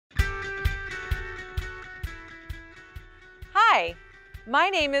Hi, my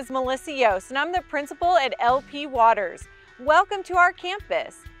name is Melissa Yost and I'm the principal at LP Waters. Welcome to our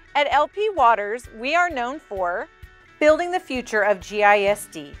campus. At LP Waters, we are known for building the future of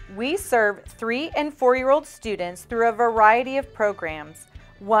GISD. We serve 3- and 4-year-old students through a variety of programs.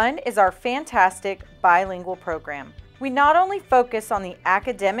 One is our fantastic bilingual program. We not only focus on the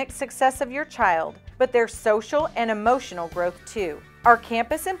academic success of your child, but their social and emotional growth too. Our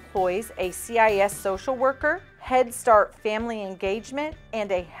campus employs a CIS social worker, Head Start family engagement,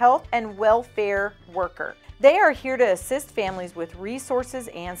 and a health and welfare worker. They are here to assist families with resources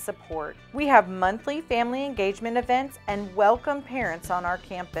and support. We have monthly family engagement events and welcome parents on our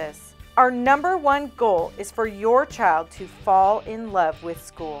campus. Our #1 goal is for your child to fall in love with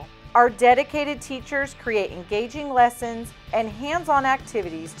school. Our dedicated teachers create engaging lessons and hands-on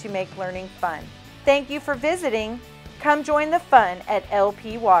activities to make learning fun. Thank you for visiting. Come join the fun at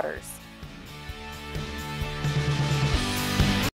LP Waters.